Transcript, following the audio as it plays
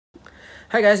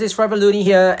Hi guys, it's Forever Looney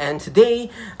here, and today,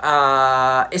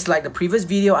 it's like the previous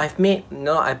video I've made.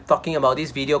 I'm talking about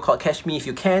this video called Catch Me If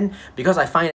You Can, because I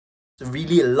find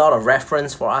really a lot of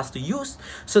reference for us to use.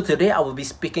 So today I will be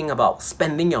speaking about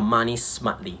spending your money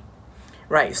smartly.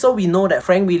 Right, so we know that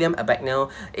Frank William Abagnale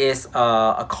is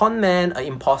a con man, an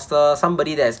imposter,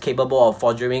 somebody that is capable of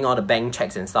forging all the bank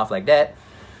checks and stuff like that.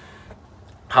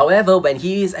 However, when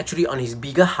he is actually on his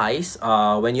bigger highs,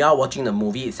 when you are watching the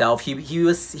movie itself, he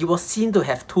was seen to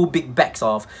have two big bags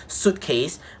of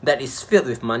suitcase that is filled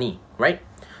with money, right?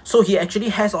 So he actually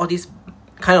has all this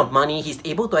kind of money. He's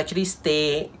able to actually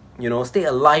stay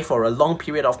alive for a long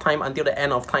period of time until the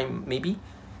end of time, maybe,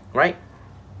 right?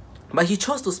 But he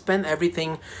chose to spend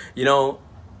everything,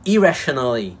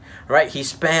 irrationally, right? He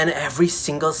spent every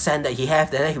single cent that he had,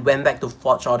 then he went back to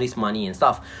forge all this money and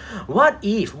stuff. What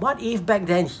if back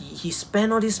then he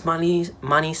spent all this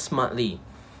money smartly?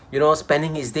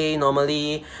 Spending his day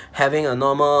normally, having a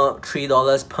normal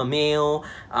 $3 per meal,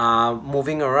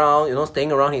 moving around,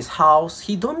 staying around his house.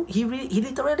 He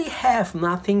literally have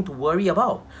nothing to worry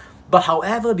about. But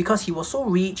however, because he was so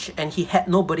rich and he had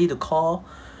nobody to call,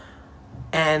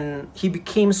 and he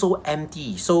became so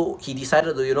empty, so he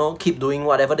decided to keep doing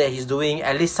whatever that he's doing.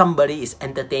 At least somebody is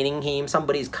entertaining him,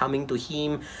 somebody is coming to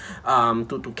him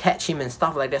to catch him and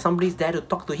stuff like that. Somebody's there to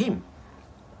talk to him,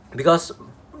 because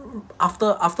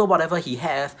after whatever he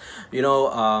has,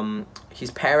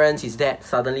 his parents, his dad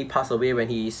suddenly passed away when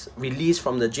he's released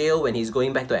from the jail, when he's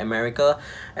going back to America,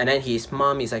 and then his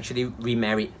mom is actually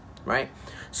remarried, right?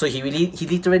 So he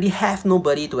literally have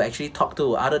nobody to actually talk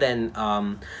to other than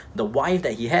the wife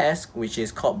that he has, which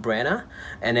is called Brenna,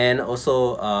 and then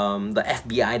also the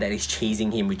FBI that is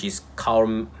chasing him, which is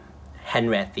Carl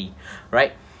Hanratty,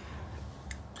 right?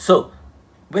 So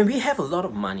when we have a lot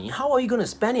of money, how are you going to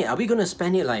spend it? Are we going to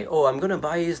spend it like, oh, I'm going to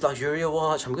buy this luxurious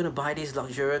watch, I'm going to buy this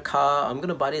luxurious car, I'm going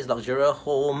to buy this luxurious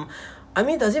home? I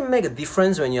mean, does it make a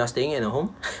difference when you are staying in a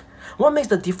home? What makes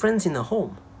the difference in a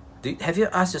home? Have you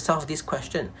asked yourself this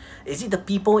question? Is it the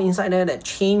people inside there that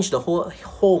change the whole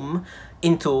home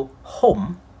into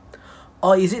home?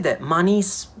 Or is it that money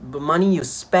you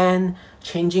spend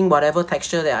changing whatever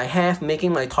texture that I have,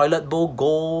 making my toilet bowl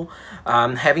gold,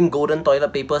 having golden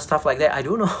toilet paper, stuff like that? I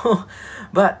don't know.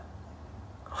 But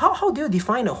how do you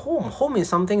define a home? Home is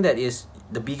something that is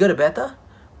the bigger the better.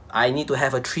 I need to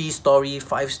have a 3-story,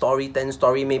 5-story,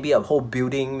 10-story, maybe a whole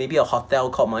building, maybe a hotel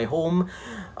called my home.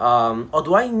 Or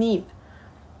do I need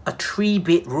a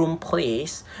 3-bedroom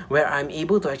place where I'm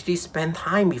able to actually spend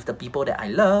time with the people that I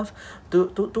love,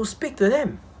 to speak to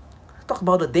them, talk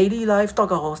about the daily life,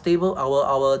 talk about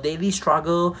our daily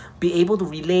struggle, be able to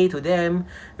relate to them,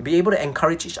 be able to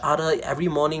encourage each other every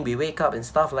morning we wake up and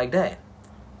stuff like that.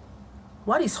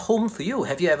 What is home for you?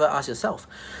 Have you ever asked yourself?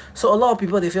 So a lot of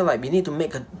people, they feel like we need to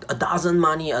make a dozen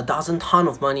ton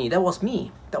of money. That was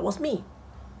me.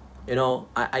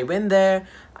 I went there,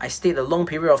 I stayed a long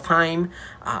period of time,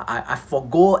 I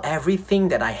forgo everything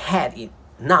that I had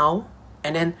now,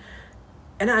 and then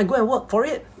I go and work for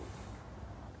it.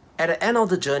 At the end of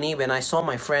the journey, when I saw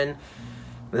my friend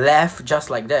left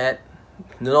just like that,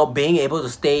 being able to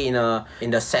stay in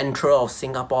the central of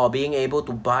Singapore, being able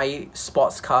to buy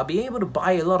sports car, being able to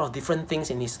buy a lot of different things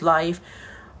in his life,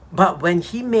 but when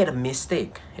he made a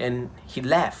mistake and he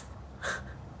left,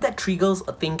 that triggers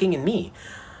a thinking in me.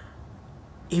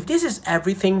 If this is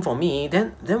everything for me,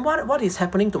 then what is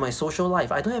happening to my social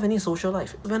life? I don't have any social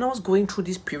life. When I was going through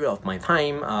this period of my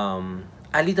time,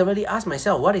 I literally asked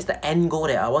myself, what is the end goal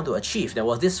that I want to achieve? There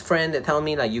was this friend that told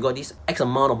me, like, you got this X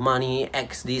amount of money,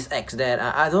 X this, X that.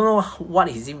 I don't know what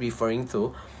is he referring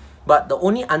to, but the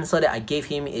only answer that I gave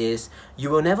him is, you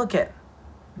will never get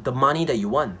the money that you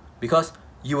want, because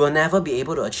you will never be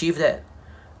able to achieve that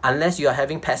unless you are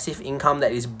having passive income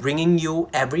that is bringing you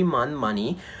every month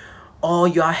money, or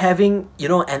you are having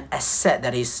an asset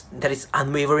that is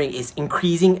unwavering, is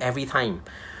increasing every time.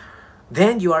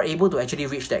 Then you are able to actually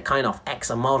reach that kind of X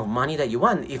amount of money that you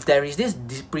want. If there is this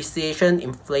depreciation,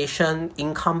 inflation,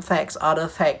 income tax, other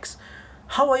tax,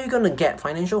 how are you going to get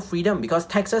financial freedom? Because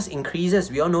taxes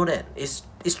increases, we all know that. It's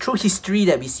through history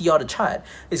that we see all the chart.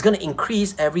 It's going to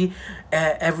increase every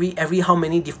how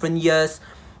many different years,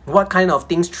 what kind of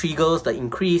things triggers the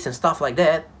increase and stuff like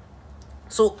that.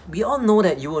 So we all know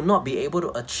that you will not be able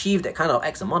to achieve that kind of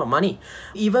X amount of money.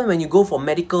 Even when you go for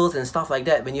medicals and stuff like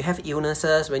that, when you have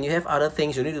illnesses, when you have other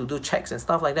things, you need to do checks and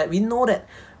stuff like that, we know that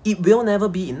it will never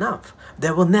be enough.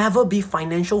 There will never be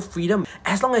financial freedom.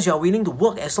 As long as you are willing to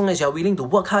work, as long as you are willing to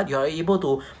work hard, you are able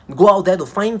to go out there to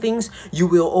find things, you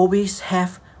will always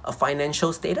have a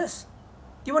financial status.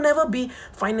 You will never be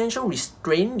financial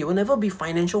restrained, you will never be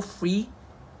financial free.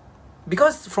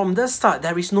 Because from the start,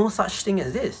 there is no such thing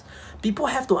as this. People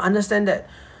have to understand that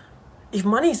if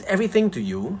money is everything to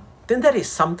you, then that is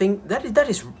something that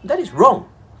is wrong.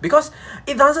 Because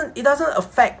it doesn't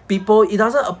affect people. It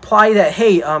doesn't apply that,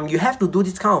 hey, you have to do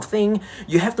this kind of thing.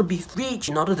 You have to be rich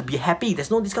in order to be happy. There's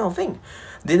no this kind of thing.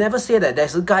 They never say that.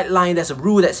 There's a guideline, there's a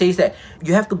rule that says that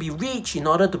you have to be rich in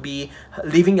order to be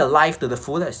living your life to the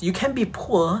fullest. You can be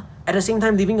poor at the same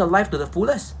time living your life to the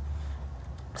fullest.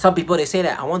 Some people, they say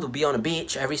that I want to be on the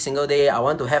beach every single day. I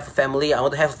want to have a family. I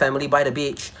want to have a family by the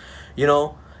beach, you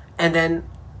know. And then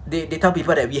they tell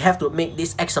people that we have to make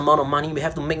this X amount of money. We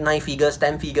have to make 9 figures,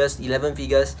 10 figures, 11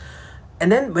 figures.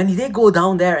 And then when they go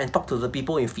down there and talk to the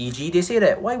people in Fiji, they say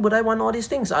that, why would I want all these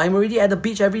things? I'm already at the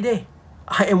beach every day.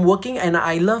 I am working and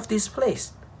I love this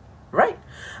place, right?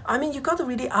 I mean, you got to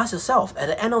really ask yourself, at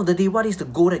the end of the day, what is the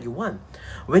goal that you want?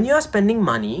 When you are spending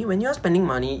money, you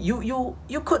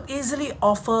could easily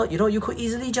offer, you know, you could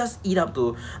easily just eat up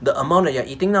to the amount that you're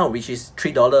eating now, which is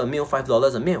 $3 a meal,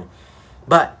 $5 a meal.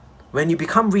 But when you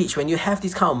become rich, when you have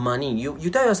this kind of money, you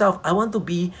tell yourself, I want to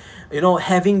be, you know,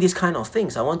 having these kind of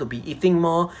things. I want to be eating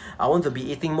more. I want to be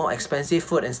eating more expensive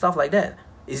food and stuff like that.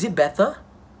 Is it better?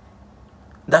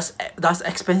 Does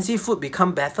expensive food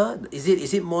become better? Is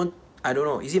it more, I don't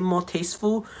know, is it more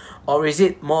tasteful or is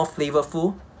it more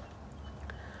flavorful?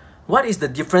 What is the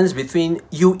difference between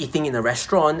you eating in a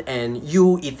restaurant and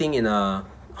you eating in a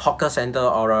hawker center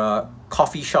or a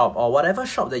coffee shop or whatever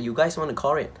shop that you guys want to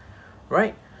call it,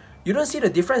 right? You don't see the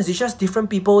difference. It's just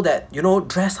different people that, you know,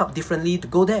 dress up differently to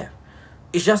go there.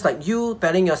 It's just like you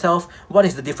telling yourself, what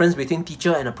is the difference between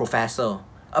teacher and a professor?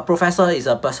 A professor is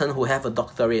a person who have a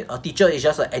doctorate. A teacher is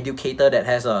just an educator that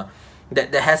has a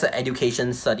that has an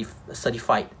education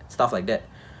certified, stuff like that.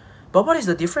 But what is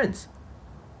the difference?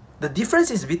 The difference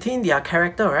is between their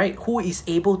character, right? Who is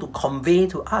able to convey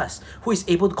to us, who is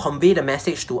able to convey the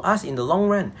message to us in the long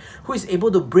run, who is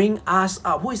able to bring us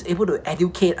up, who is able to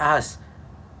educate us,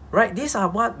 right? These are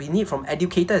what we need from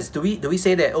educators. Do we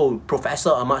say that, oh,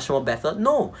 professors are much more better?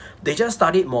 No, they just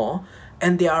studied more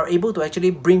and they are able to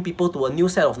actually bring people to a new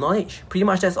set of knowledge. Pretty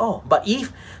much that's all. But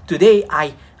if today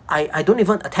I don't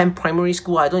even attend primary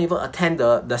school, I don't even attend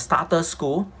the starter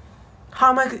school,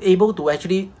 how am I able to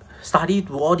actually study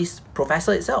to all this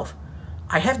professor itself?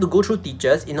 I have to go through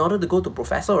teachers in order to go to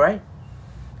professor, right?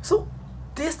 So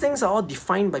these things are all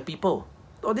defined by people.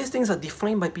 All these things are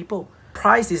defined by people.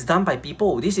 Price is done by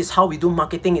people. This is how we do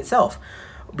marketing itself.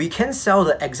 We can sell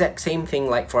the exact same thing,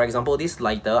 like for example this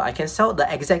lighter, I can sell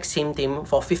the exact same thing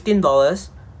for $15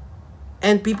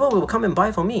 and people will come and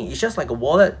buy from me. It's just like a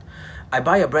wallet. I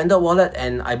buy a branded wallet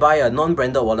and I buy a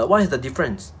non-branded wallet. What is the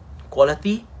difference?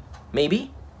 Quality?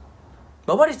 Maybe?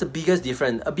 But what is the biggest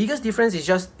difference? A biggest difference is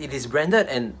just it is branded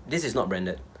and this is not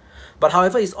branded. But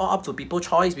however, it's all up to people's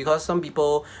choice, because some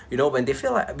people, you know, when they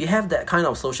feel like we have that kind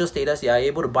of social status, they are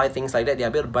able to buy things like that, they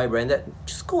are able to buy branded,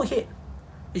 just go ahead.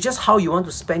 It's just how you want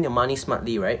to spend your money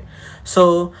smartly, right?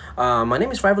 So, my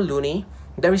name is Rival Looney.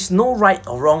 There is no right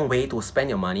or wrong way to spend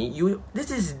your money.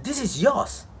 This is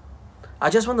yours.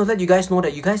 I just want to let you guys know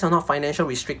that you guys are not financial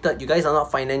restricted. You guys are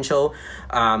not financial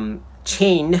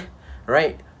chained,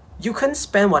 right? You can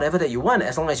spend whatever that you want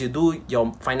as long as you do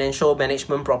your financial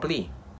management properly.